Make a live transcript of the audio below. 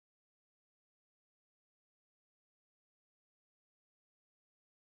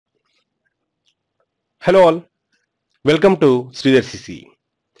Hello all, welcome to SREEDHAR'S CCE.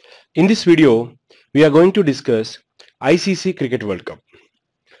 In this video, we are going to discuss ICC Cricket World Cup.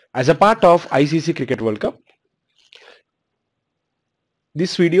 As a part of ICC Cricket World Cup,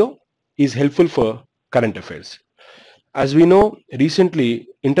 this video is helpful for current affairs. As we know, recently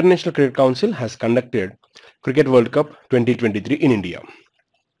International Cricket Council has conducted Cricket World Cup 2023 in India.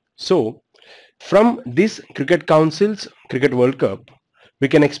 So, from this Cricket Council's Cricket World Cup, we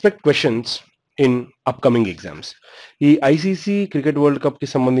can expect questions in upcoming exams. ఈ ICC cricket world cup కి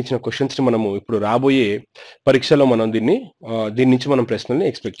సంబంధించిన questions ని మనము ఇప్పుడు రాబోయే పరీక్షలో మనం దీని నుంచి మనం ప్రశ్నల్ని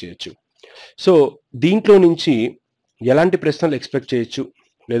ఎక్స్పెక్ట్ చేయొచ్చు. సో దీంట్లో నుంచి ఎలాంటి ప్రశ్నలు ఎక్స్పెక్ట్ చేయొచ్చు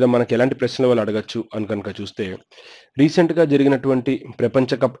లేదా మనకి ఎలాంటి ప్రశ్నలు వాళ్ళు అడగచ్చు అని కనుక చూస్తే, రీసెంట్గా జరిగినటువంటి ప్రపంచ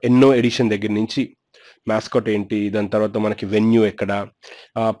కప్ ఎన్నో ఎడిషన్ దగ్గర నుంచి మ్యాస్కాట్ ఏంటి, దాని తర్వాత మనకి వెన్యూ ఎక్కడ,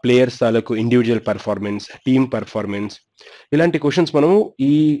 ప్లేయర్స్ తాలూకు ఇండివిజువల్ పర్ఫార్మెన్స్, టీమ్ పర్ఫార్మెన్స్, ఇలాంటి క్వశ్చన్స్ మనము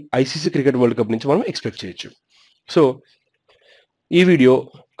ఈ ఐసీసీ క్రికెట్ వరల్డ్ కప్ నుంచి మనం ఎక్స్పెక్ట్ చేయొచ్చు. సో ఈ వీడియో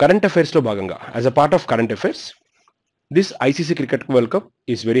కరెంట్ అఫైర్స్లో భాగంగా, as a part of current affairs, this ICC cricket world cup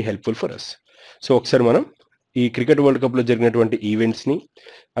is very helpful for us. So ఒకసారి మనం ఈ క్రికెట్ వరల్డ్ కప్లో జరిగినటువంటి ఈవెంట్స్ని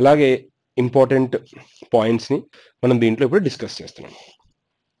అలాగే ఇంపార్టెంట్ పాయింట్స్ని మనం దీంట్లో ఇప్పుడు డిస్కస్ చేస్తున్నాం.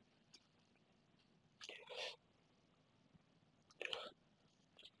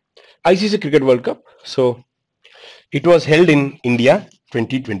 ICC Cricket World Cup. So it was held in India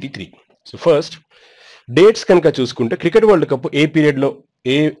 2023. So first dates కనుక చూసుకుంటే క్రికెట్ వరల్డ్ కప్ ఏ పీరియడ్లో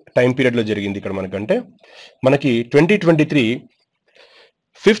ఏ టైం పీరియడ్లో జరిగింది ఇక్కడ మనకంటే, మనకి 2023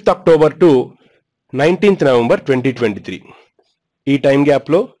 5th October to 19th November 2023 ఈ టైం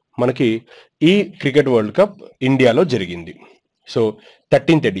గ్యాప్లో మనకి ఈ క్రికెట్ వరల్డ్ కప్ ఇండియాలో జరిగింది. So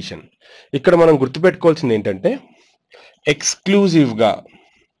 13th edition. ఇక్కడ మనం గుర్తుపెట్టుకోవాల్సింది ఏంటంటే,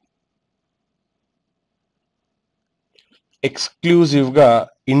 ఎక్స్క్లూజివ్గా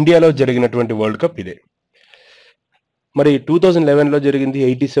ఇండియాలో జరిగినటువంటి వరల్డ్ కప్ ఇదే. మరి 2011లో జరిగింది,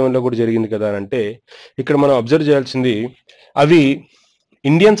 87లో కూడా జరిగింది కదా అని అంటే, ఇక్కడ మనం అబ్జర్వ్ చేయాల్సింది, అవి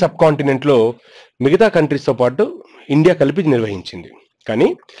ఇండియన్ సబ్ కాంటినెంట్లో మిగతా కంట్రీస్తో పాటు ఇండియా కలిపి నిర్వహించింది. కానీ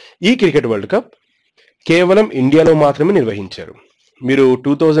ఈ క్రికెట్ వరల్డ్ కప్ కేవలం ఇండియాలో మాత్రమే నిర్వహించారు. మీరు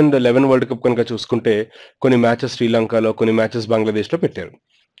 2011 వరల్డ్ కప్ కనుక చూసుకుంటే కొన్ని మ్యాచెస్ శ్రీలంకలో, కొన్ని మ్యాచెస్ బంగ్లాదేశ్లో పెట్టారు.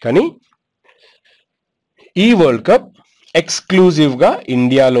 కానీ ఈ వరల్డ్ కప్ ఎక్స్క్లూజివ్గా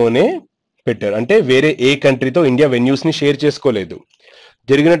ఇండియాలోనే పెట్టారు. అంటే వేరే ఏ కంట్రీతో ఇండియా వెన్యూస్ని షేర్ చేసుకోలేదు.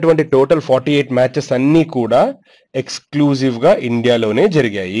 జరిగినటువంటి టోటల్ 48 మ్యాచెస్ అన్నీ కూడా ఎక్స్క్లూజివ్గా ఇండియాలోనే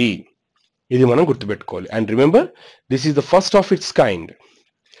జరిగాయి. ఇది మనం గుర్తుపెట్టుకోవాలి. And remember, this is the first of it's kind.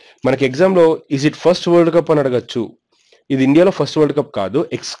 మనకి ఎగ్జామ్లో is it first world cup అని అడగచ్చు. ఇది ఇండియాలో ఫస్ట్ వరల్డ్ కప్ కాదు,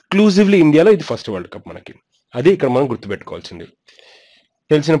 ఎక్స్క్లూజివ్లీ ఇండియాలో ఇది ఫస్ట్ వరల్డ్ కప్ మనకి. అది ఇక్కడ మనం గుర్తుపెట్టుకోవాల్సింది.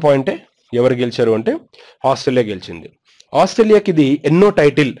 తెలిసిన పాయింటే, ఎవరు గెలిచారు అంటే ఆస్ట్రేలియా గెలిచింది. ఆస్ట్రేలియాకి ఇది ఎన్నో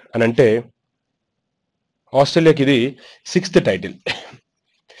టైటిల్ అని అంటే, ఆస్ట్రేలియాకి ఇది 6th టైటిల్.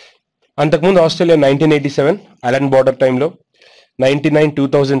 అంతకుముందు ఆస్ట్రేలియా 1987 అలన్ బార్డర్ టైంలో, 99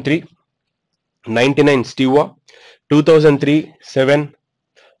 2003 99 స్టీవా, 2003 7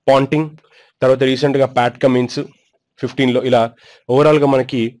 పాంటింగ్, తర్వాత రీసెంట్గా ప్యాట్ కమిన్స్ 15లో, ఇలా ఓవరాల్గా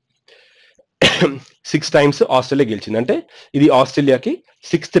మనకి 6 times ఆస్ట్రేలియా గెలిచింది. అంటే ఇది ఆస్ట్రేలియాకి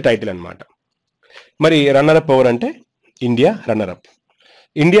 6th టైటిల్ అనమాట. మరి రన్నరప్ ఎవరు అంటే ఇండియా రన్నరప్.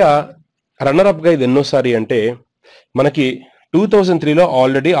 ఇండియా రన్నరప్గా ఇది ఎన్నోసారి అంటే, మనకి 2003లో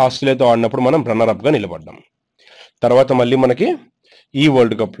ఆల్రెడీ ఆస్ట్రేలియాతో ఆడినప్పుడు మనం రన్నరప్గా నిలబడ్డాం. తర్వాత మళ్ళీ మనకి ఈ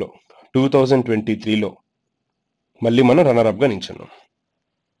వరల్డ్ కప్లో 2023లో మళ్ళీ మనం రన్నరప్గా నిల్చున్నాం.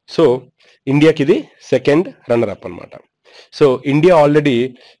 సో ఇండియాకి ఇది 2nd రన్నరప్ అనమాట. సో ఇండియా ఆల్రెడీ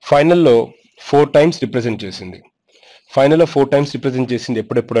ఫైనల్లో 4 times రిప్రజెంట్ చేసింది. ఫైనల్లో 4 times రిప్రజెంట్ చేసింది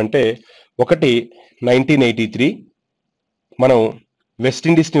ఎప్పుడెప్పుడు అంటే, ఒకటి 1983 మనం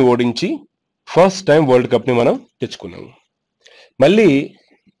వెస్టిండీస్ని ఓడించి ఫస్ట్ టైం వరల్డ్ కప్ని మనం తెచ్చుకున్నాము. మళ్ళీ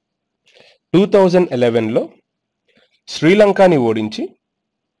 2011లో శ్రీలంకని ఓడించి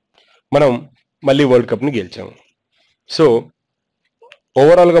మనం మళ్ళీ వరల్డ్ కప్ని గెలిచాము. సో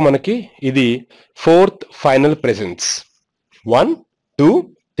ఓవరాల్గా మనకి ఇది 4th ఫైనల్ ప్రెజెన్స్. 1 2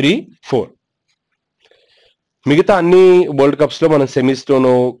 3 4. మిగతా అన్ని వరల్డ్ కప్స్లో మనం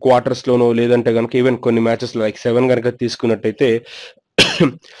సెమీస్లోనో, క్వార్టర్స్లోనో, లేదంటే కనుక ఈవెన్ కొన్ని మ్యాచెస్లో లైక్ 7 కనుక తీసుకున్నట్టయితే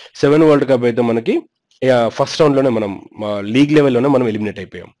 7 వరల్డ్ కప్ అయితే మనకి ఫస్ట్ రౌండ్లోనే మనం లీగ్ లెవెల్లోనే మనం ఎలిమినేట్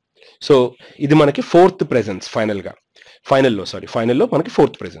అయిపోయాం. సో ఇది మనకి 4th ప్రెజెన్స్ ఫైనల్లో మనకి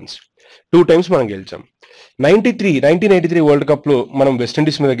 4th ప్రెజెన్స్. 2 times మనం గెలిచాం. 1983 వరల్డ్ కప్లో మనం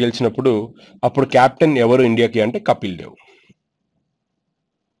వెస్టిండీస్ మీద గెలిచినప్పుడు అప్పుడు క్యాప్టెన్ ఎవరు ఇండియాకి అంటే కపిల్ దేవ్.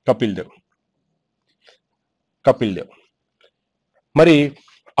 మరి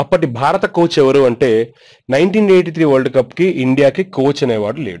అప్పటి భారత కోచ్ ఎవరు అంటే 1983 వరల్డ్ కప్ కి ఇండియాకి కోచ్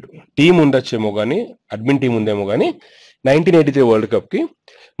అనేవాడు లేడు. టీం ఉండొచ్చేమో కానీ, అడ్మిన్ టీం ఉందేమో కానీ 1983 వరల్డ్ కప్ కి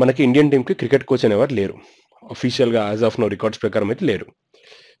మనకి ఇండియన్ టీంకి క్రికెట్ కోచ్ అనేవారు లేరు. అఫీషియల్గా యాజ్ ఆఫ్ నో రికార్డ్స్ ప్రకారం అయితే లేరు.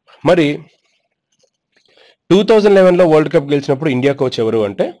 మరి 2011లో వరల్డ్ కప్ గెలిచినప్పుడు ఇండియా కోచ్ ఎవరు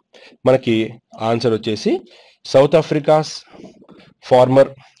అంటే మనకి ఆన్సర్ వచ్చేసి south Africa's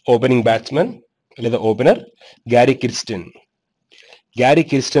farmer opening batsmen లేదా opener Gary Kyrsten. Gary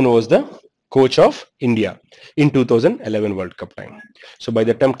Kirsten was the coach of India in 2011 World Cup time. So by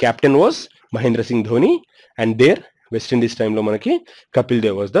that time captain was Mahendra Singh Dhoni and there West Indies time lo manaki Kapil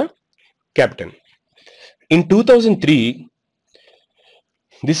Dev was the captain. In 2003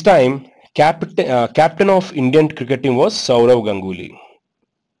 this time captain of Indian cricket team was Sourav Ganguly.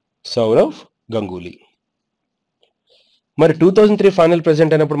 మరి 2003 final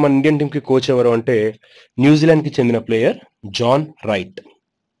present అయినప్పుడు మన Indian team కి coach ఎవరు అంటే New Zealand కి చెందిన player John right.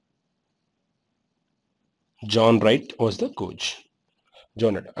 John right was the coach.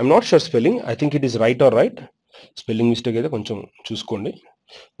 John right, I'm not sure spelling, I think it is right are right, spelling mistake అయితే కొంచెం చూసుకోండి,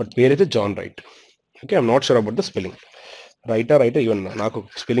 బట్ పేరైతే John right. Okay, I'm not sure about the spelling, right are right even నాకు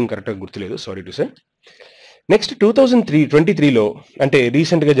spelling కరెక్ట్గా గుర్తులేదు, sorry to say. Next 2023లో అంటే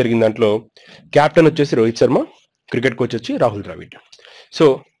రీసెంట్గా జరిగిన దాంట్లో క్యాప్టెన్ వచ్చేసి రోహిత్ శర్మ, క్రికెట్ కోచ్ వచ్చి రాహుల్ ద్రావిడ్. సో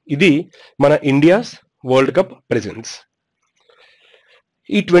ఇది మన ఇండియాస్ వరల్డ్ కప్ ప్రెజెన్స్.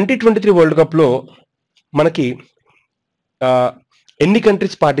 ఈ 2023 వరల్డ్ కప్లో మనకి ఎన్ని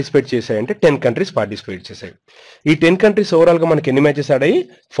కంట్రీస్ పార్టిసిపేట్ చేశాయంటే 10 కంట్రీస్ పార్టిసిపేట్ చేశాయి. ఈ 10 కంట్రీస్ ఓవరాల్గా మనకి ఎన్ని మ్యాచెస్ ఆడాయి?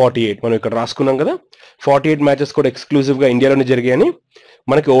 48. మనం ఇక్కడ రాసుకున్నాం కదా, 48 మ్యాచెస్ కూడా ఎక్స్క్లూజివ్గా ఇండియాలోనే జరిగాయని.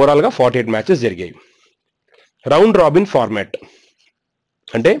 మనకి ఓవరాల్గా 48 మ్యాచెస్ జరిగాయి. రౌండ్ రాబిన్ ఫార్మాట్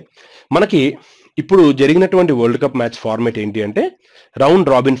అంటే మనకి ఇప్పుడు జరిగినటువంటి వరల్డ్ కప్ మ్యాచ్ ఫార్మేట్ ఏంటి అంటే రౌండ్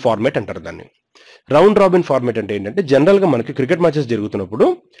రాబిన్ ఫార్మేట్ అంటారు దాన్ని. రౌండ్ రాబిన్ ఫార్మేట్ అంటే ఏంటంటే జనరల్గా మనకి క్రికెట్ మ్యాచెస్ జరుగుతున్నప్పుడు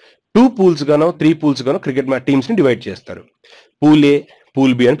 2 పూల్స్ గానో 3 పూల్స్ గానో క్రికెట్ టీమ్స్ ని డివైడ్ చేస్తారు. పూల్ ఏ,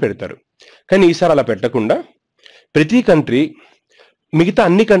 పూల్ బి అని పెడతారు. కానీ ఈసారి అలా పెట్టకుండా ప్రతి కంట్రీ మిగతా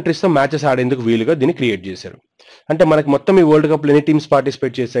అన్ని కంట్రీస్తో మ్యాచెస్ ఆడేందుకు వీలుగా దీన్ని క్రియేట్ చేశారు. అంటే మనకి మొత్తం ఈ వరల్డ్ కప్లో ఎన్ని టీమ్స్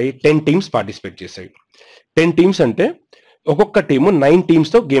పార్టిసిపేట్ చేశాయి? 10 టీమ్స్ పార్టిసిపేట్ చేశాయి. 10 టీమ్స్ అంటే ఒక్కొక్క టీము 9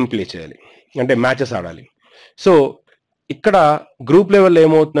 టీమ్స్తో గేమ్ ప్లే చేయాలి, అంటే మ్యాచెస్ ఆడాలి. సో ఇక్కడ గ్రూప్ లెవెల్లో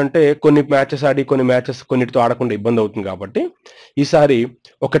ఏమవుతుందంటే కొన్ని మ్యాచెస్ ఆడి కొన్ని మ్యాచెస్ కొన్నిటితో ఆడకుండా ఇబ్బంది అవుతుంది. కాబట్టి ఈసారి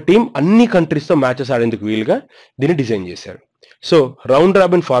ఒక టీం అన్ని కంట్రీస్తో మ్యాచెస్ ఆడేందుకు వీలుగా దీన్ని డిజైన్ చేశారు. సో రౌండ్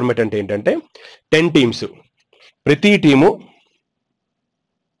రాబిన్ ఫార్మాట్ అంటే ఏంటంటే 10 టీమ్స్, ప్రతి టీము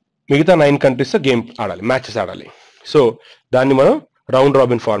మిగతా 9 కంట్రీస్తో గేమ్ ఆడాలి, మ్యాచెస్ ఆడాలి. సో దాన్ని మనం రౌండ్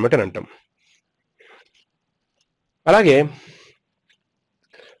రాబిన్ ఫార్మాట్ అని అంటాం. అలాగే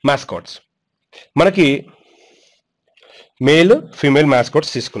మ్యాస్కాట్స్, మనకి మేల్ ఫీమేల్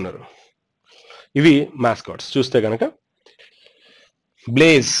మ్యాస్కాట్స్ తీసుకున్నారు. ఇవి మ్యాస్కాట్స్ చూస్తే కనుక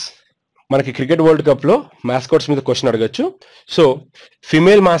బ్లేజ్, మనకి క్రికెట్ వరల్డ్ కప్లో మ్యాస్కాట్స్ మీద క్వశ్చన్ అడగచ్చు. సో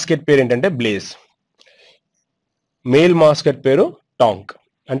ఫీమేల్ మాస్కెట్ పేరు ఏంటంటే బ్లేజ్, మేల్ మాస్కెట్ పేరు టాంక్.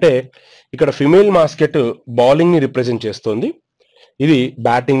 అంటే ఇక్కడ ఫీమేల్ మాస్కెట్ బౌలింగ్ని రిప్రజెంట్ చేస్తుంది, ఇది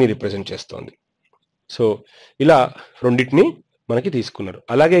బ్యాటింగ్ని రిప్రజెంట్ చేస్తుంది. సో ఇలా రెండింటిని మనకి తీసుకున్నారు.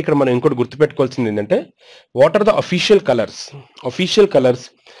 అలాగే ఇక్కడ మనం ఇంకోటి గుర్తుపెట్టుకోవాల్సింది ఏంటంటే what are the official colours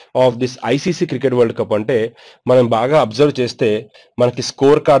of this ICC cricket world cup అంటే మనం బాగా అబ్జర్వ్ చేస్తే మనకి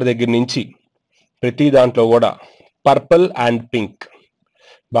స్కోర్ కార్డ్ దగ్గర నుంచి ప్రతి దాంట్లో కూడా పర్పుల్ అండ్ పింక్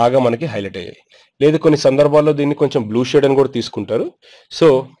బాగా మనకి హైలైట్ అయ్యాయి. లేదు కొన్ని సందర్భాల్లో దీన్ని కొంచెం బ్లూ షేడ్ అని కూడా తీసుకుంటారు. సో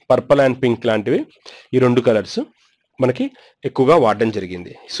పర్పుల్ అండ్ పింక్ లాంటివి ఈ 2 కలర్స్ మనకి ఎక్కువగా వాడడం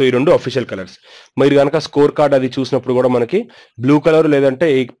జరిగింది. సో ఈ 2 అఫీషియల్ కలర్స్. మీరు కనుక స్కోర్ కార్డ్ అది చూసినప్పుడు కూడా మనకి బ్లూ కలర్ లేదంటే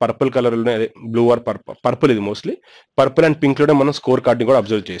ఈ purple colour, blue or purple, ఇది మోస్ట్లీ పర్పుల్ అండ్ పింక్ లోనే మనం స్కోర్ కార్డ్ని కూడా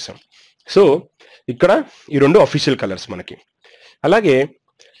అబ్జర్వ్ చేసాం. సో ఇక్కడ ఈ 2 అఫీషియల్ కలర్స్ మనకి. అలాగే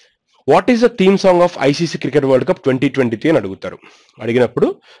what is the theme song of ICC cricket world cup 2023 అని అడుగుతారు. అడిగినప్పుడు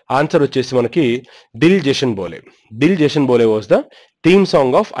ఆన్సర్ వచ్చేసి మనకి దిల్ జషన్ బోలే was the theme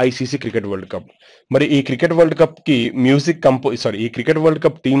song of ICC cricket world cup. మరి ఈ క్రికెట్ వరల్డ్ కప్ కి ఈ cricket world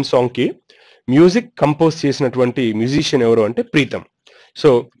cup theme song కి మ్యూజిక్ కంపోజ్ చేసినటువంటి మ్యూజిషియన్ ఎవరు అంటే ప్రీతం. సో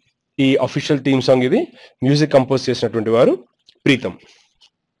ఈ అఫీషియల్ థీమ్ సాంగ్ ఇది మ్యూజిక్ కంపోజ్ చేసినటువంటి వారు ప్రీతం.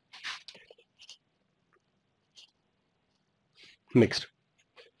 నెక్స్ట్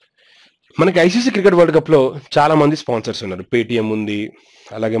మనకి ఐసీసీ క్రికెట్ వరల్డ్ కప్ లో చాలా మంది స్పాన్సర్స్ ఉన్నారు. పేటిఎం ఉంది,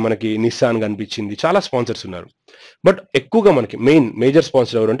 అలాగే మనకి నిస్సాన్ కనిపించింది, చాలా స్పాన్సర్స్ ఉన్నారు. బట్ ఎక్కువగా మనకి మేజర్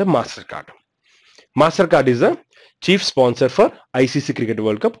స్పాన్సర్ ఎవరు అంటే master card is the chief sponsor for ICC cricket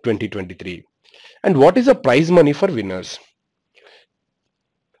world cup 2023. And what is the prize money for winners?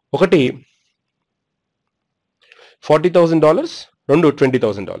 ఒకటి $40,000, రెండు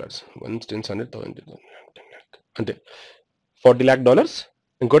 $20,000. 1 10 100,000 అంటే $40 lakh,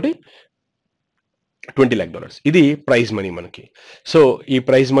 ఇంకోటి $20 lakh. ఇది ప్రైజ్ మనీ మనకి. సో ఈ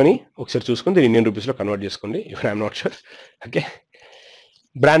ప్రైజ్ మనీ ఒకసారి చూసుకుని దీన్ని ఇండియన్ రూపీస్లో కన్వర్ట్ చేసుకోండి. If I'm not sure. Okay,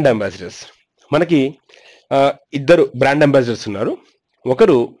 brand ambassadors మనకి ఇద్దరు బ్రాండ్ అంబాసిడర్స్ ఉన్నారు.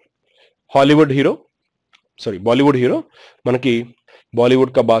 ఒకరు బాలీవుడ్ హీరో మనకి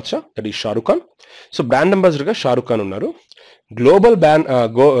బాలీవుడ్ కా Badshah, that is Shahrukh Khan. So brand అంబాసిడర్గా Shahrukh Khan ఉన్నారు.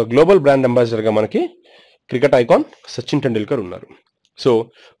 గ్లోబల్ బ్రాండ్ అంబాసిడర్గా మనకి క్రికెట్ ఐకాన్ సచిన్ టెండూల్కర్ ఉన్నారు. So,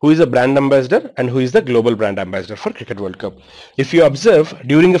 who is the brand ambassador and who is the global brand ambassador for Cricket World Cup? If you observe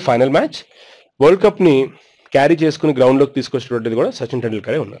during the final match, World Cup ni carry cheskuni ground loki తీసుకొచ్చినటువంటిది కూడా సచిన్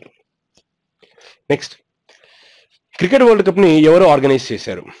టెండూల్కరే ఉన్నారు. Next, cricket world cup ని ఎవరు organise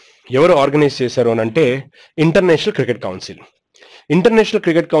చేశారు అని అంటే international cricket council. International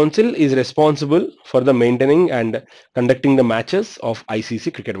Cricket Council is responsible for the maintaining and conducting the matches of ICC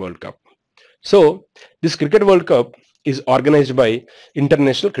Cricket World Cup. So, this Cricket World Cup is organized by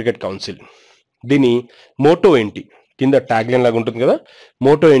International Cricket Council. దీని Moto ఏంటి కింద tag line లాగా ఉంటుంది కదా,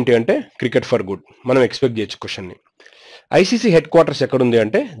 Moto ఏంటి అంటే cricket for good. మనం expect చేయొచ్చు క్వశ్చన్ని. ఐసీసీ హెడ్ క్వార్టర్స్ ఎక్కడుంది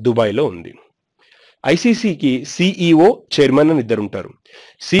అంటే దుబాయ్లో ఉంది. ఐసీసీకి సిఇఓ, చైర్మన్ అని ఇద్దరు ఉంటారు.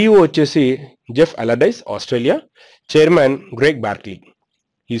 సిఇఓ వచ్చేసి Jeff అలడైస్, Australia. Chairman Greg Barkley,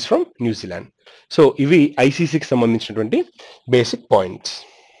 is from New Zealand. So ఇవి ఐసీసీకి సంబంధించినటువంటి బేసిక్ పాయింట్స్.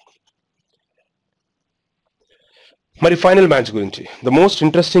 మరి ఫైనల్ మ్యాచ్ గురించి, the most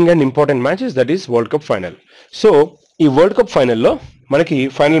interesting and important match is that is world cup final. So ఈ వరల్డ్ కప్ ఫైనల్లో మనకి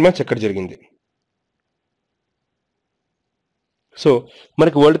ఫైనల్ మ్యాచ్ ఎక్కడ జరిగింది? సో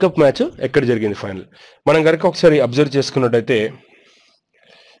మనకి వరల్డ్ కప్ మ్యాచ్ ఎక్కడ జరిగింది ఫైనల్ మనం కనుక ఒకసారి అబ్జర్వ్ చేసుకున్నట్టయితే,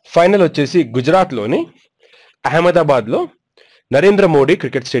 ఫైనల్ వచ్చేసి గుజరాత్లోని అహ్మదాబాద్లో నరేంద్ర మోడీ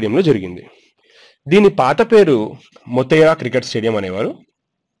క్రికెట్ స్టేడియంలో జరిగింది. దీని పాత పేరు మొతేరా క్రికెట్ స్టేడియం అనేవారు.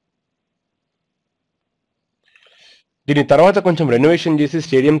 దీని తర్వాత కొంచెం రెనోవేషన్ చేసి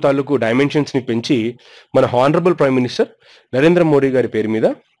స్టేడియం తాలూకు డైమెన్షన్స్ ని పెంచి మన honourable prime minister Narendra Modi గారి పేరు మీద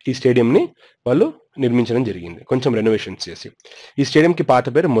ఈ స్టేడియంని వాళ్ళు నిర్మించడం జరిగింది, కొంచెం రెనోవేషన్స్ చేసి. ఈ స్టేడియంకి పాత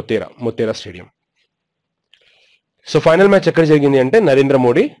పేరు Motera stadium. So final match ఎక్కడ జరిగింది అంటే Narendra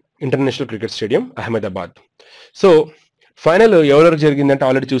Modi international cricket stadium, Ahmedabad. So final ఎవరెవరికి జరిగింది అంటే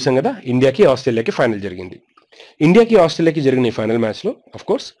ఆల్రెడీ చూసాం కదా, ఇండియాకి ఆస్ట్రేలియాకి ఫైనల్ జరిగింది. ఇండియాకి ఆస్ట్రేలియాకి జరిగిన ఈ ఫైనల్ మ్యాచ్లో of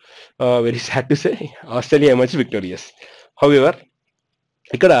course very sad to say Australia emerge victorious. However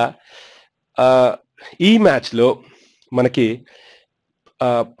ఇక్కడ ఈ మ్యాచ్లో మనకి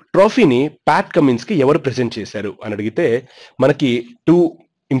ట్రోఫీని ప్యాట్ కమిన్స్కి ఎవరు ప్రెజెంట్ చేశారు అని అడిగితే మనకి two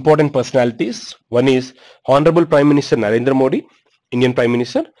important personalities. One is honourable prime minister Narendra Modi, Indian prime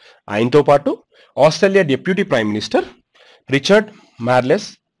minister. ఆయనతో పాటు Australia deputy prime minister Richard మార్లెస్,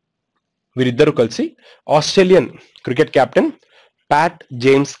 వీరిద్దరూ కలిసి Australian cricket captain Pat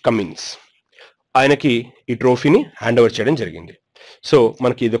James Cummins ఆయనకి ఈ ట్రోఫీని హ్యాండ్ ఓవర్ చేయడం జరిగింది. సో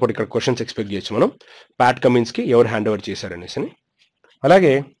మనకి ఇది ఒకటి ఇక్కడ క్వశ్చన్స్ ఎక్స్పెక్ట్ చేయొచ్చు మనం, ప్యాట్ కమిన్స్కి ఎవరు హ్యాండ్ ఓవర్ చేశారనేసి.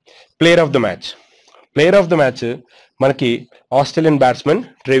 అలాగే ప్లేయర్ ఆఫ్ ద మ్యాచ్ మనకి ఆస్ట్రేలియన్ బ్యాట్స్మెన్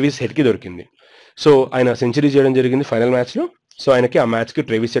ట్రేవిస్ హెడ్కి దొరికింది. సో ఆయన సెంచరీ చేయడం జరిగింది ఫైనల్ మ్యాచ్లో. సో ఆయనకి ఆ మ్యాచ్కి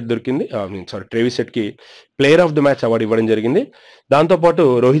ట్రేవిస్ హెడ్కి player of the match award ఇవ్వడం జరిగింది. దాంతోపాటు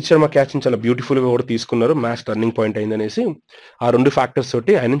రోహిత్ శర్మ క్యాచ్ని చాలా బ్యూటిఫుల్గా కూడా తీసుకున్నారు, మ్యాచ్ టర్నింగ్ పాయింట్ అయిందనేసి ఆ రెండు ఫ్యాక్టర్స్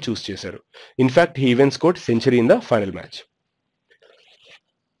తోటి ఆయనను చూస్ చేశారు. In fact he even scored century in the final match.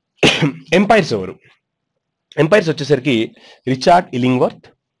 Empires వచ్చేసరికి రిచర్డ్ ఇల్లింగ్వర్త్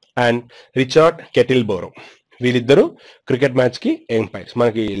అండ్ రిచర్డ్ కెటిల్బోరో, వీళ్ళిద్దరూ క్రికెట్ మ్యాచ్కి ఎంపైర్స్.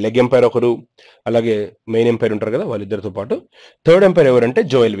 మనకి లెగ్ ఎంపైర్ ఒకరు, అలాగే మెయిన్ ఎంపైర్ ఉంటారు కదా వాళ్ళిద్దరితో పాటు థర్డ్ ఎంపైర్ ఎవరంటే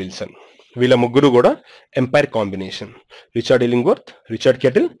జోయల్ విల్సన్. వీళ్ళ ముగ్గురు కూడా umpire combination, Richard Illingworth, Richard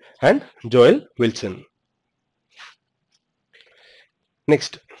kettle and Joel Wilson.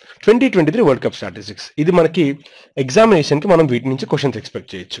 Next 2023 world cup statistics. ఇది మనకి ఎగ్జామినేషన్కి మనం వీటి నుంచి క్వశ్చన్స్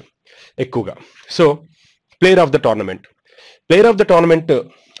ఎక్స్పెక్ట్ చేయొచ్చు ఎక్కువగా. So player of the tournament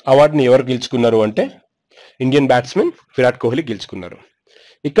అవార్డుని ఎవరు గెలుచుకున్నారు అంటే ఇండియన్ బ్యాట్స్మెన్ విరాట్ కోహ్లీ గెలుచుకున్నారు.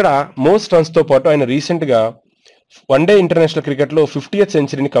 ఇక్కడ మోస్ట్ రన్స్తో పాటు ఆయన రీసెంట్గా వన్డే ఇంటర్నేషనల్ క్రికెట్లో 50th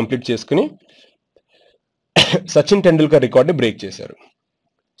సెంచరీని కంప్లీట్ చేసుకుని సచిన్ టెండూల్కర్ రికార్డ్ని బ్రేక్ చేశారు.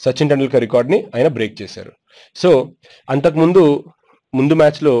 సో అంతకుముందు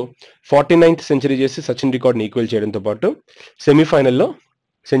మ్యాచ్లో 49th సెంచరీ చేసి సచిన్ రికార్డ్ని ఈక్వల్ చేయడంతో పాటు సెమీఫైనల్లో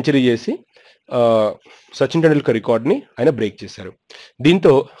సెంచరీ చేసి సచిన్ టెండూల్కర్ రికార్డ్ని ఆయన బ్రేక్ చేశారు.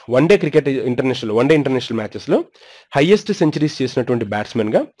 దీంతో వన్డే ఇంటర్నేషనల్ మ్యాచెస్లో హైయెస్ట్ సెంచరీస్ చేసినటువంటి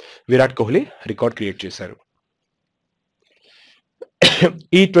బ్యాట్స్మెన్గా విరాట్ కోహ్లీ రికార్డ్ క్రియేట్ చేశారు.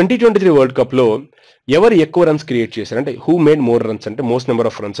 ఈ 2023 వరల్డ్ కప్లో ఎవరు ఎక్కువ రన్స్ క్రియేట్ చేశారు అంటే హూ మేడ్ మోర్ రన్స్ అంటే మోస్ట్ నెంబర్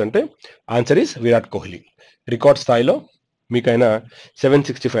ఆఫ్ రన్స్ అంటే answer is Virat Kohli. Record స్థాయిలో మీకు ఆయన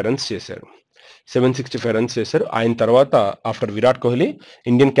 765 రన్స్ చేశారు. 765 రన్స్ చేశారు. ఆయన తర్వాత after Virat Kohli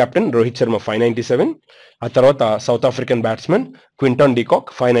Indian captain Rohit Sharma 597, ఆ తర్వాత south African batsmen Quinton de Kock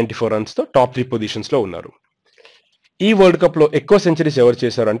 594 రన్స్తో top 3 పొజిషన్స్లో ఉన్నారు. ఈ వరల్డ్ కప్లో ఎక్కువ సెంచరీస్ ఎవరు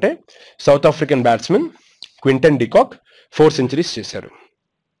చేశారంటే south African batsmen Quinton de Kock 4 centuries చేశారు.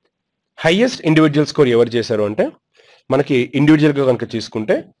 హైయెస్ట్ ఇండివిజువల్ స్కోర్ ఎవరు చేశారు అంటే మనకి ఇండివిజువల్గా కనుక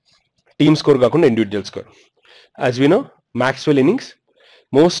తీసుకుంటే టీమ్ స్కోర్ కాకుండా individual score. As we know Maxwell innings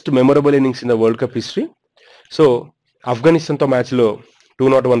most memorable innings in the world cup history. So ఆఫ్ఘనిస్తాన్తో మ్యాచ్లో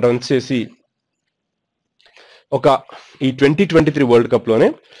 201 రన్స్ చేసి ఒక ఈ 2023 వరల్డ్ కప్లోనే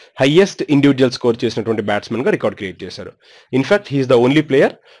హైయెస్ట్ ఇండివిజువల్ స్కోర్ చేసినటువంటి బ్యాట్స్మెన్గా రికార్డ్ క్రియేట్ చేశారు. In fact he's the only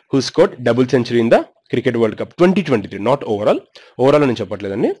player who scored double century in the cricket world cup 2023, not overall అని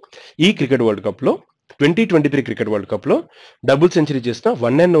చెప్పట్లేదండి. ఈ cricket world కప్లో 2023 cricket world కప్లో డబుల్ సెంచరీ చేసిన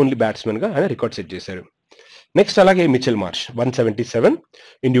వన్ అండ్ ఓన్లీ బ్యాట్స్మెన్గా ఆయన record set చేశారు. Next అలాగే Mitchell Marsh 177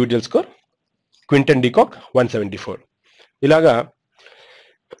 individual score, Quinton de Kock 174. ఇలాగా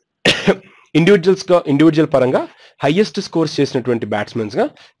individual పరంగా హైయెస్ట్ స్కోర్స్ చేసినటువంటి బ్యాట్స్మెన్స్గా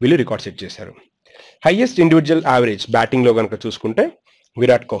వీళ్ళు రికార్డ్ సెట్ చేశారు. హైయెస్ట్ ఇండివిజువల్ యావరేజ్ బ్యాటింగ్లో కనుక చూసుకుంటే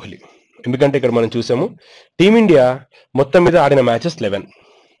విరాట్ కోహ్లీ. ఎందుకంటే ఇక్కడ మనం చూసాము టీమిండియా మొత్తం మీద ఆడిన మ్యాచెస్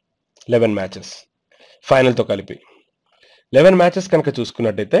 11 మ్యాచెస్ ఫైనల్తో కలిపి 11 మ్యాచెస్ కనుక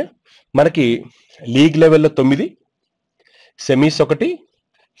చూసుకున్నట్టయితే మనకి లీగ్ లెవెల్లో 9, సెమీస్ 1,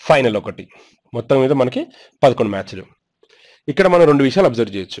 ఫైనల్ 1, మొత్తం మీద మనకి 11 మ్యాచ్లు. ఇక్కడ మనం 2 విషయాలు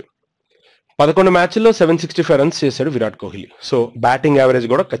అబ్జర్వ్ చేయొచ్చు. 11 మ్యాచ్ల్లో 765 రన్స్ చేశాడు Virat Kohli. So batting average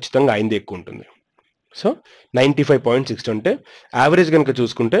కూడా ఖచ్చితంగా ఆయనది ఎక్కువ ఉంటుంది. సో 95.62 అంటే యావరేజ్ కనుక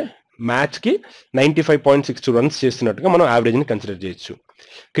చూసుకుంటే మ్యాచ్కి 95.62 రన్స్ చేస్తున్నట్టుగా మనం యావరేజ్ని కన్సిడర్ చేయొచ్చు.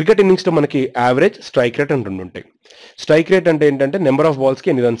 క్రికెట్ ఇన్నింగ్స్లో మనకి యావరేజ్, స్ట్రైక్ రేట్ అని 2 ఉంటాయి. స్ట్రైక్ రేట్ అంటే ఏంటంటే నెంబర్ ఆఫ్ బాల్స్కి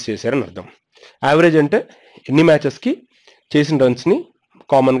ఎన్ని రన్స్ చేశారని అర్థం. యావరేజ్ అంటే ఎన్ని మ్యాచెస్కి చేసిన రన్స్ని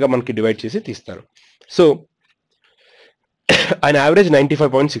కామన్గా మనకి డివైడ్ చేసి తీస్తారు. సో ఆయన యావరేజ్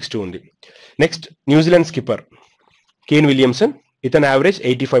 95.62 ఉంది. Next New Zealand skipper Kane Williamson, ఇతని యావరేజ్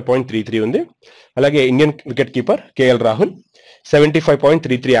 85.33 ఉంది. అలాగే Indian wicket keeper KL Rahul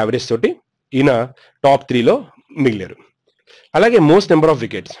 75.33 average తోటి ఈయన టాప్ 3లో మిగిలారు. అలాగే మోస్ట్ నెంబర్ ఆఫ్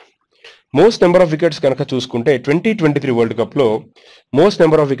వికెట్స్ కనుక చూసుకుంటే 2023 వరల్డ్ కప్లో మోస్ట్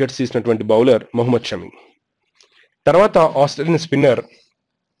నెంబర్ ఆఫ్ వికెట్స్ తీసినటువంటి బౌలర్ మొహమ్మద్ షమి. తర్వాత Australian spinner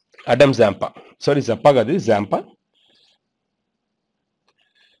Adam Zampa,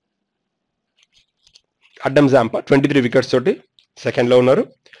 Adam Zampa 23 wickets తోటి సెకండ్లో ఉన్నారు.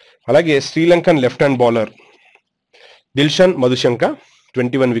 అలాగే Sri Lankan left hand bowler Dilshan Madushanka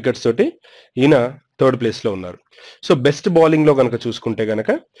 21 wickets తోటి ఈయన థర్డ్ ప్లేస్లో ఉన్నారు. సో బెస్ట్ బౌలింగ్లో కనుక చూసుకుంటే కనుక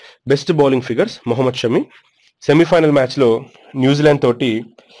best bowling figures Mohammed Shami semi-final మ్యాచ్లో న్యూజిలాండ్ తోటి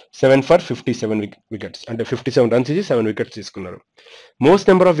 7 for 57 వికెట్స్, అంటే 57 రన్స్ ఇచ్చి 7 వికెట్స్ తీసుకున్నారు. మోస్ట్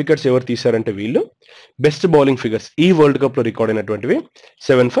నెంబర్ ఆఫ్ వికెట్స్ ఎవరు తీశారంటే వీళ్ళు. బెస్ట్ బౌలింగ్ ఫిగర్స్ ఈ వరల్డ్ కప్లో record అయినటువంటివి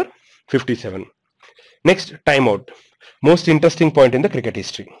 7 for 57. Next timeout, most interesting point in the cricket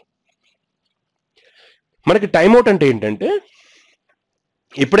history. మనకి టైమ్అవుట్ అంటే ఏంటంటే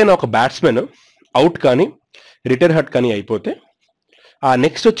ఎప్పుడైనా ఒక బ్యాట్స్మెన్ అవుట్ కానీ రిటైర్ హట్ కానీ అయిపోతే ఆ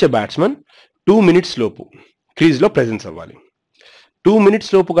నెక్స్ట్ వచ్చే బ్యాట్స్మెన్ 2 minutes లోపు క్రీజ్లో ప్రెజెన్స్ అవ్వాలి. 2 minutes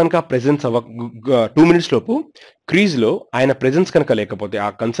లోపు కనుక 2 minutes లోపు క్రీజ్లో ఆయన ప్రెజెన్స్ కనుక లేకపోతే, ఆ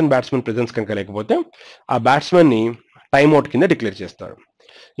కన్సర్న్ బ్యాట్స్మెన్ ప్రెజెన్స్ కనుక లేకపోతే ఆ బ్యాట్స్మెన్ని టైమ్అవుట్ కింద డిక్లేర్ చేస్తారు.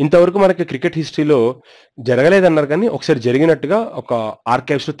 ఇంతవరకు మనకి క్రికెట్ హిస్టరీలో జరగలేదన్నారు కానీ ఒకసారి జరిగినట్టుగా ఒక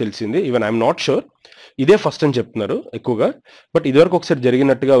ఆర్కైవ్స్లో తెలిసింది. ఈవెన్ ఐఎమ్ నాట్ షూర్ ఇదే ఫస్ట్ అని చెప్తున్నారు ఎక్కువగా, బట్ ఇదివరకు ఒకసారి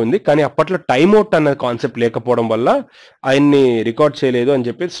జరిగినట్టుగా ఉంది. కానీ అప్పట్లో టైమ్అవుట్ అన్న కాన్సెప్ట్ లేకపోవడం వల్ల ఆయన్ని రికార్డ్ చేయలేదు అని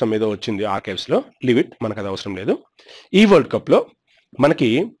చెప్పి సమ్ ఏదో వచ్చింది ఆర్కైవ్స్లో. లీవ్ ఇట్, మనకు అది అవసరం లేదు. ఈ వరల్డ్ కప్లో మనకి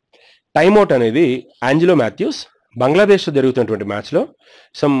టైమ్అవుట్ అనేది ఆంజెలో మాథ్యూస్ బంగ్లాదేశ్తో జరుగుతున్నటువంటి మ్యాచ్లో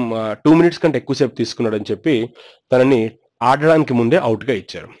సమ్ 2 minutes కంటే ఎక్కువసేపు తీసుకున్నాడు అని చెప్పి తనని ఆడడానికి ముందే అవుట్గా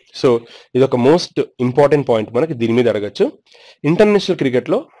ఇచ్చారు. సో ఇది ఒక మోస్ట్ ఇంపార్టెంట్ పాయింట్, మనకి దీని మీద అడగచ్చు. ఇంటర్నేషనల్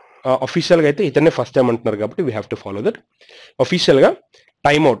క్రికెట్లో అఫీషియల్గా అయితే ఇతనే ఫస్ట్ టైం అంటున్నారు కాబట్టి we have to follow that. అఫీషియల్గా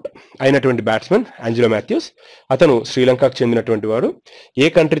టైమ్అవుట్ అయినటువంటి బ్యాట్స్మెన్ ఆంజెలో మాథ్యూస్. అతను శ్రీలంకకు చెందినటువంటి వాడు. ఏ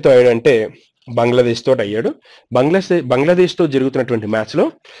కంట్రీతో అయ్యాడంటే బంగ్లాదేశ్ తోటి అయ్యాడు. బంగ్లాదేశ్తో జరుగుతున్నటువంటి మ్యాచ్లో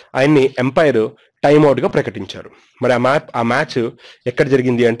ఆయన్ని ఎంపైర్ టైమ్అవుట్గా ప్రకటించారు. మరి ఆ మ్యాచ్ ఎక్కడ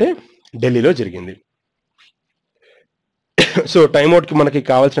జరిగింది అంటే ఢిల్లీలో జరిగింది. సో టైమ్అవుట్కి మనకి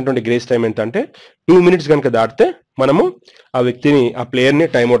కావాల్సినటువంటి గ్రేస్ టైం ఎంత అంటే 2 minutes కనుక దాటితే మనము ఆ వ్యక్తిని, ఆ ప్లేయర్ని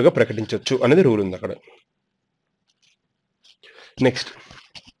టైమ్అవుట్గా ప్రకటించవచ్చు అనేది రూల్ ఉంది అక్కడ. నెక్స్ట్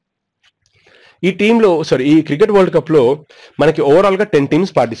ఈ క్రికెట్ వరల్డ్ కప్లో మనకి ఓవరాల్గా 10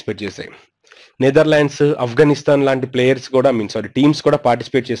 teams పార్టిసిపేట్ చేశాయి. నెదర్లాండ్స్, ఆఫ్ఘనిస్తాన్ లాంటి ప్లేయర్స్ కూడా టీమ్స్ కూడా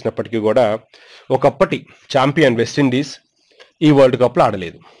పార్టిసిపేట్ చేసినప్పటికీ కూడా ఒకప్పటి ఛాంపియన్ వెస్టిండీస్ ఈ వరల్డ్ కప్లో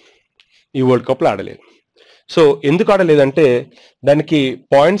ఆడలేదు. ఈ వరల్డ్ కప్లో ఆడలేదు. సో ఎందుకు ఆడలేదంటే దానికి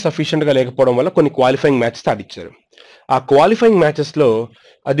పాయింట్స్ సఫిషియెంట్గా లేకపోవడం వల్ల కొన్ని క్వాలిఫైయింగ్ మ్యాచెస్ ఆడిచ్చారు. ఆ క్వాలిఫైయింగ్ మ్యాచెస్లో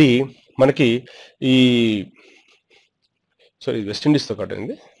అది మనకి ఈ వెస్టిండీస్తో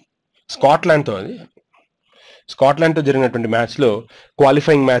కాదండి, స్కాట్లాండ్తో జరిగినటువంటి మ్యాచ్లో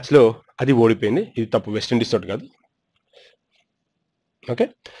క్వాలిఫైయింగ్ మ్యాచ్లో అది ఓడిపోయింది. ఇది తప్పు, వెస్టిండీస్ తోటి కాదు. ఓకే,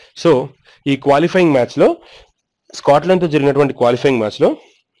 సో ఈ క్వాలిఫైయింగ్ మ్యాచ్లో స్కాట్లాండ్తో జరిగినటువంటి క్వాలిఫైయింగ్ మ్యాచ్లో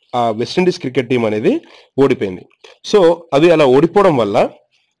ఆ వెస్టిండీస్ క్రికెట్ టీం అనేది ఓడిపోయింది. సో అది అలా ఓడిపోవడం వల్ల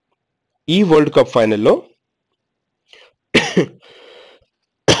ఈ వరల్డ్ కప్ ఫైనల్లో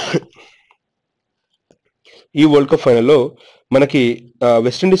మనకి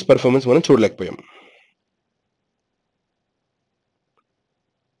వెస్టిండీస్ పర్ఫార్మెన్స్ మనం చూడలేకపోయాం.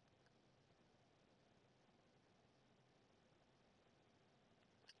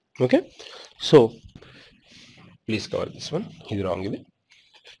 Okay, so please cover this one, ఇది రాంగ్. ఇది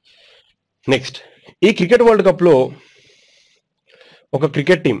నెక్స్ట్, ఈ క్రికెట్ వరల్డ్ కప్లో ఒక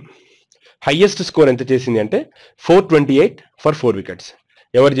క్రికెట్ టీం హైయెస్ట్ స్కోర్ ఎంత చేసింది అంటే 428 ఫర్ 4 వికెట్స్.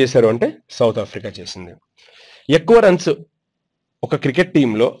 ఎవరు చేశారు అంటే సౌత్ ఆఫ్రికా చేసింది. ఎక్కువ రన్స్ ఒక క్రికెట్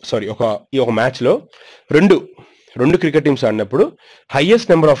టీంలో ఒక మ్యాచ్లో రెండు క్రికెట్ టీమ్స్ ఆడినప్పుడు highest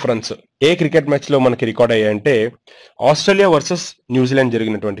number of runs A cricket మ్యాచ్లో మనకి రికార్డ్ అయ్యాయంటే ఆస్ట్రేలియా వర్సెస్ న్యూజిలాండ్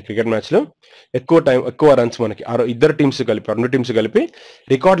జరిగినటువంటి క్రికెట్ మ్యాచ్లో ఎక్కువ రన్స్ మనకి రెండు టీమ్స్ కలిపి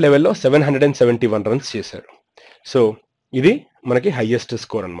రికార్డ్ లెవెల్లో 771 రన్స్ చేశారు. సో ఇది మనకి హైయెస్ట్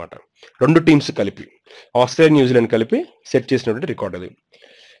స్కోర్ అనమాట. రెండు టీమ్స్ కలిపి, ఆస్ట్రేలియా న్యూజిలాండ్ కలిపి సెట్ చేసినటువంటి రికార్డ్ అది.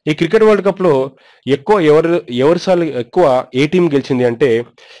 ఈ క్రికెట్ వరల్డ్ కప్లో ఎక్కువ ఏ టీం గెలిచింది అంటే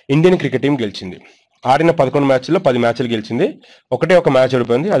ఇండియన్ క్రికెట్ టీం గెలిచింది. ఆడిన 11 మ్యాచ్ల్లో 10 మ్యాచ్లు గెలిచింది. ఒక మ్యాచ్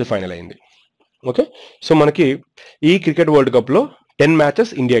ఓడిపోయింది, అది ఫైనల్ అయింది. ఓకే, సో మనకి ఈ క్రికెట్ వరల్డ్ కప్లో 10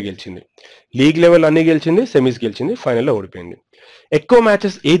 మ్యాచెస్ ఇండియా గెలిచింది. లీగ్ లెవెల్ అన్ని గెలిచింది, సెమీస్ గెలిచింది, ఫైనల్లో ఓడిపోయింది. ఎక్కువ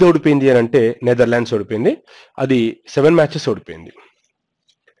మ్యాచెస్ ఏది ఓడిపోయింది అని అంటే నెదర్లాండ్స్ ఓడిపోయింది, అది 7 మ్యాచెస్ ఓడిపోయింది.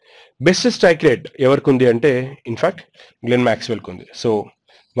 బెస్ట్ స్ట్రైక్ రేట్ ఎవరికి ఉంది అంటే ఇన్ఫాక్ట్ గ్లెన్ మ్యాక్స్వెల్కి ఉంది. సో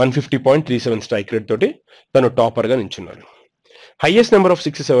 150.37 స్ట్రైక్ రేట్ తోటి తను టాపర్గా నించున్నారు. హైయెస్ట్ నెంబర్ ఆఫ్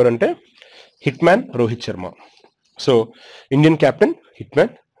సిక్సెస్ ఎవరంటే hit man Rohit Sharma. So Indian captain hit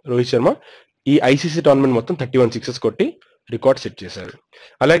man Rohit Sharma ఈ ఐసీసీ టోర్నమెంట్ మొత్తం 31 సిక్సెస్ కొట్టి రికార్డ్ సెట్ చేశారు.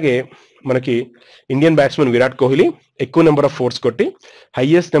 అలాగే మనకి ఇండియన్ బ్యాట్స్మెన్ విరాట్ కోహ్లీ ఎక్కువ నెంబర్ ఆఫ్ ఫోర్స్ కొట్టి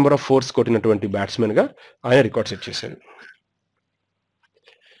హైయెస్ట్ నెంబర్ ఆఫ్ ఫోర్స్ కొట్టినటువంటి బ్యాట్స్మెన్గా ఆయన రికార్డ్ సెట్ చేశారు.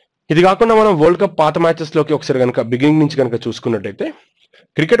 ఇది కాకుండా మనం వరల్డ్ కప్ పాత మ్యాచెస్లోకి ఒకసారి కనుక బిగినింగ్ నుంచి కనుక చూసుకున్నట్టయితే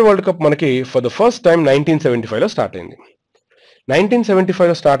క్రికెట్ వరల్డ్ కప్ మనకి for the first time 1975లో start అయింది.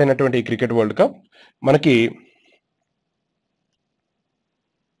 1975లో స్టార్ట్ అయినటువంటి ఈ క్రికెట్ వరల్డ్ కప్ మనకి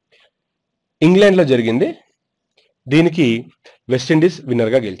ఇంగ్లాండ్లో జరిగింది. దీనికి వెస్టిండీస్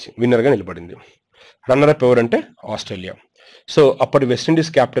విన్నర్గా నిలబడింది. రన్నరప్ ఎవరంటే ఆస్ట్రేలియా. సో అప్పటి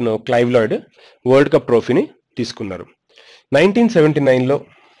West Indies captain Clive Lloyd world cup ట్రోఫీని తీసుకున్నారు. 1979లో,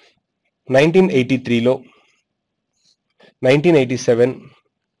 1983లో, 1987,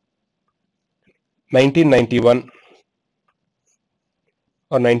 1991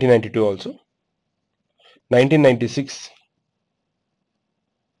 or 1992 also, 1996,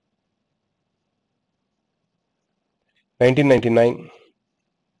 1999,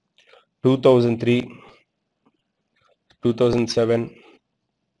 2003, 2007,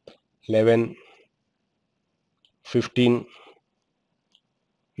 11, 15,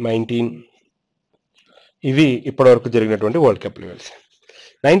 19 ఇవి ఇప్పటివరకు జరిగినటువంటి world cup levels.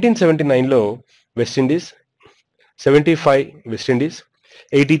 1979లో West Indies, 75 West Indies,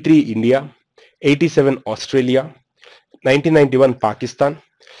 83 India, 87 Australia, 1991 Pakistan,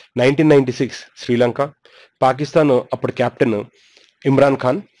 1996 Sri Lanka. Pakistan అప్పుడు కెప్టెన్ ఇమ్రాన్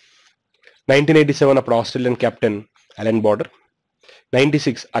ఖాన్. 1987 అప్పుడు Australian captain Allen border.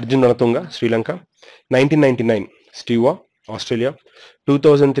 96 Arjun Ranatunga Sri Lanka. 1999 Steve Waugh Australia.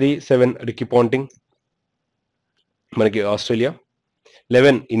 2003-7 Ricky Ponting మనకి ఆస్ట్రేలియా.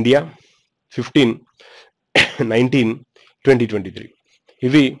 11 ఇండియా. 15, 19, 2023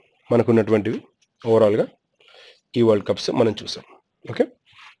 ఇవి మనకున్నటువంటివి ఓవరాల్గా ఈ వరల్డ్ కప్స్ మనం చూసాం. Okay,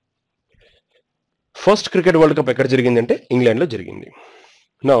 first cricket world cup ఎక్కడ జరిగిందంటే ఇంగ్లాండ్లో జరిగింది.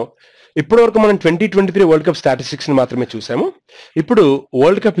 నౌ ఇప్పటివరకు మనం 2023 వరల్డ్ కప్ స్టాటిస్టిక్స్ని మాత్రమే చూసాము. ఇప్పుడు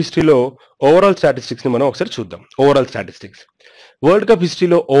వరల్డ్ కప్ హిస్టరీలో ఓవరాల్ స్టాటిస్టిక్స్ని మనం ఒకసారి చూద్దాం. ఓవరాల్ స్టాటిస్టిక్స్ వరల్డ్ కప్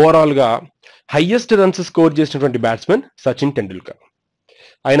హిస్టరీలో ఓవరాల్గా హైయెస్ట్ రన్స్ స్కోర్ చేసినటువంటి బ్యాట్స్మెన్ సచిన్ టెండూల్కర్.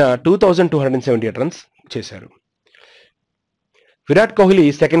 ఆయన 2278 రన్స్ చేశారు. విరాట్ కోహ్లీ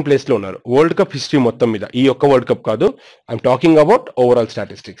సెకండ్ ప్లేస్ లో ఉన్నారు వరల్డ్ కప్ హిస్టరీ మొత్తం మీద. ఈ ఒక్క వరల్డ్ కప్ కాదు, I'm talking about overall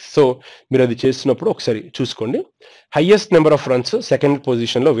statistics. So మీరు అది చేస్తున్నప్పుడు ఒకసారి చూసుకోండి. Highest number of runs second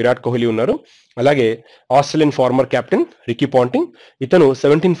position లో విరాట్ కోహ్లీ ఉన్నారు. అలాగే Australian farmer captain Ricky Ponting, ఇతను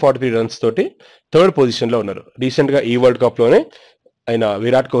 1743 రన్స్ తోటి థర్డ్ పొజిషన్ లో ఉన్నారు. రీసెంట్ గా ఈ వరల్డ్ కప్ లోనే ఆయన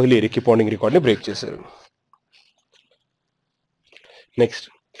Virat Kohli Ricky Ponting record ని బ్రేక్ చేశారు. Next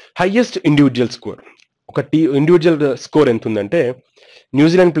highest individual score. ఒక ఇండివిజువల్ స్కోర్ ఎంత ఉందంటే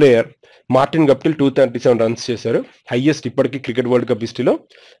New Zealand player Martin Guptill 237 runs చేశారు. హైయెస్ట్ ఇప్పటికీ క్రికెట్ వరల్డ్ కప్ హిస్టరీలో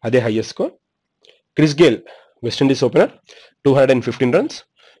అదే highest score. Chris Gayle West Indies opener 215 runs.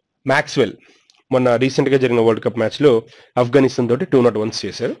 Maxwell మొన్న రీసెంట్ గా జరిగిన వరల్డ్ కప్ మ్యాచ్ లో ఆఫ్ఘనిస్తాన్ తోటి 201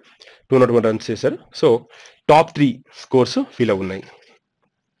 రన్స్ చేశారు. So top 3 scores feel అవున్నాయి.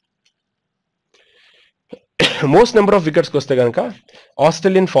 Most number of వికెట్స్కి వస్తే కనుక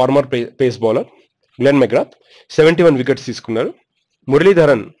Australian farmer pace bowler Glenn McGrath 71 wickets తీసుకున్నారు.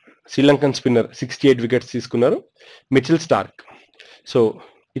 మురళీధరన్ శ్రీలంకన్ స్పిన్నర్ 68 వికెట్స్ తీసుకున్నారు. మిచెల్ స్టార్క్ సో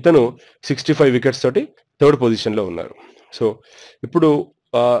ఇతను 65 వికెట్స్ తోటి థర్డ్ పొజిషన్లో ఉన్నారు. సో ఇప్పుడు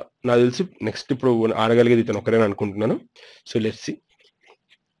నాకు తెలిసి నెక్స్ట్ ఇప్పుడు ఆడగలిగేది ఇతను ఒకరేనా అనుకుంటున్నాను. So let's see.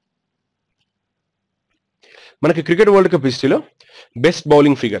 మనకి క్రికెట్ వరల్డ్ కప్ హిస్టరీలో బెస్ట్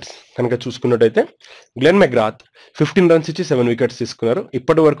బౌలింగ్ ఫిగర్స్ కనుక చూసుకున్నట్టయితే గ్లెన్ మెగ్రాత్ 15 రన్స్ ఇచ్చి 7 వికెట్స్ తీసుకున్నారు.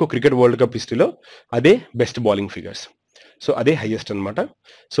 ఇప్పటి వరకు క్రికెట్ వరల్డ్ కప్ హిస్టరీలో అదే బెస్ట్ బౌలింగ్ ఫిగర్స్. సో అదే హైయెస్ట్ అనమాట.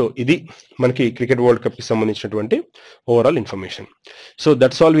 సో ఇది మనకి క్రికెట్ వరల్డ్ కప్కి సంబంధించినటువంటి overall information. So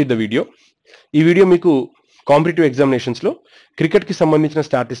that's all with the video. ఈ వీడియో మీకు కాంపిటేటివ్ ఎగ్జామినేషన్స్లో క్రికెట్కి సంబంధించిన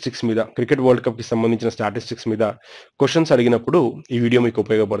స్టాటిస్టిక్స్ మీద, క్రికెట్ వరల్డ్ కప్కి సంబంధించిన స్టాటిస్టిక్స్ మీద క్వశ్చన్స్ అడిగినప్పుడు ఈ వీడియో మీకు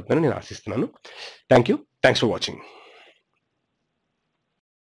ఉపయోగపడుతుందని నేను ఆశిస్తున్నాను. Thanks for watching.